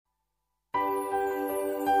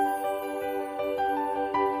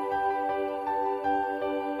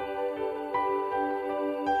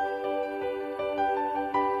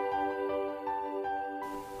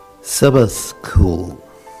Sabbath School.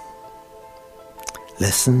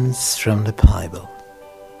 Lessons from the Bible.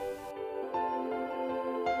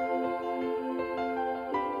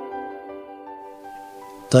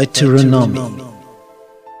 Deuteronomy.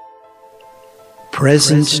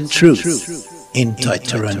 Present truth in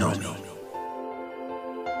Deuteronomy.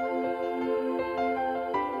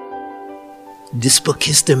 This book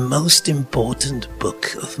is the most important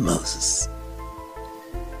book of Moses.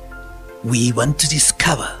 We want to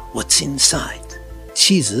discover what's inside.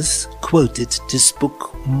 Jesus quoted this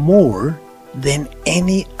book more than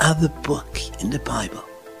any other book in the Bible.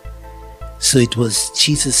 So it was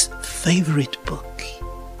Jesus' favorite book.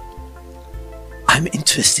 I'm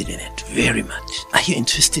interested in it very much. Are you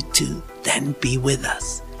interested too? Then be with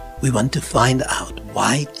us. We want to find out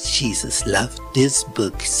why Jesus loved this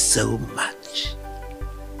book so much.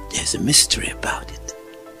 There's a mystery about it,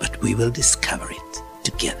 but we will discover it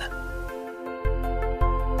together.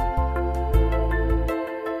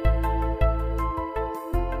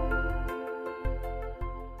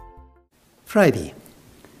 Friday.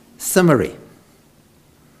 Summary.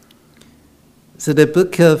 So the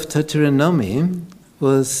book of Deuteronomy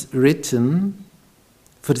was written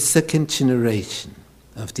for the second generation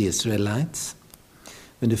of the Israelites,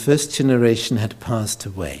 when the first generation had passed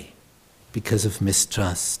away because of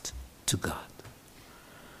mistrust to God.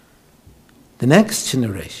 The next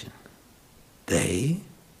generation, they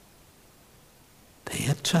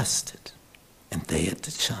had trusted and they had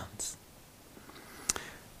the chance.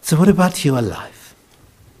 So what about your life?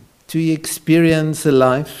 Do you experience a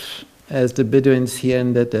life as the Bedouins here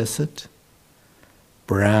in the desert?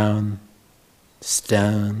 Brown,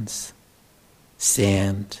 stones,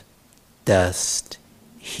 sand, dust,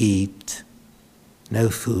 heat, no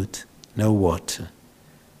food, no water.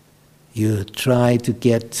 You try to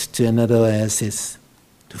get to another oasis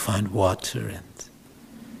to find water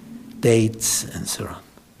and dates and so on.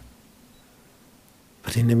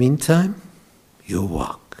 But in the meantime, you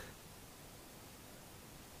walk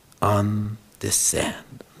on the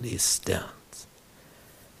sand, on these stones.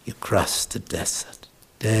 You cross the desert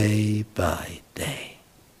day by day.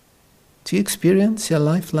 Do you experience your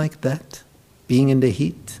life like that? Being in the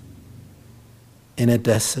heat, in a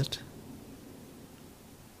desert?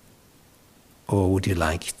 Or would you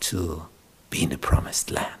like to be in the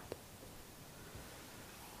promised land?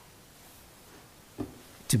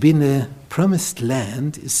 To be in the promised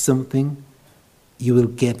land is something you will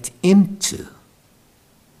get into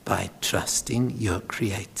by trusting your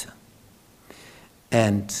Creator.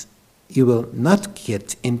 And you will not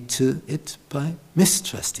get into it by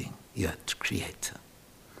mistrusting your Creator.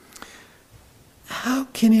 How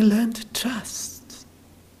can you learn to trust?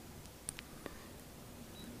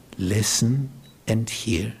 Listen and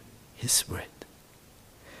hear His word.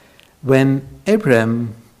 When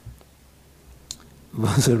Abraham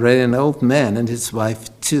was already an old man, and his wife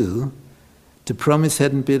too, the promise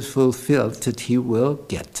hadn't been fulfilled that he will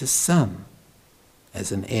get a son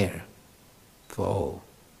as an heir for all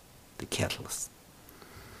the cattle.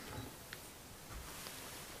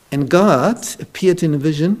 And God appeared in a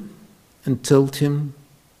vision and told him,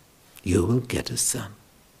 "You will get a son."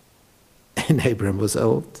 And Abraham was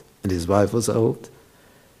old, and his wife was old.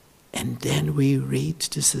 And then we read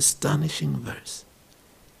this astonishing verse.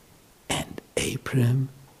 And Abraham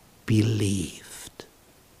believed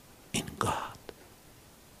in God.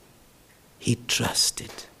 He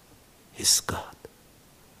trusted his God.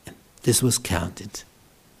 And this was counted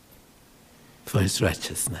for his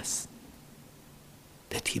righteousness.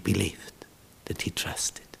 That he believed, that he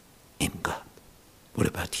trusted in God. What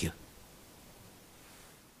about you?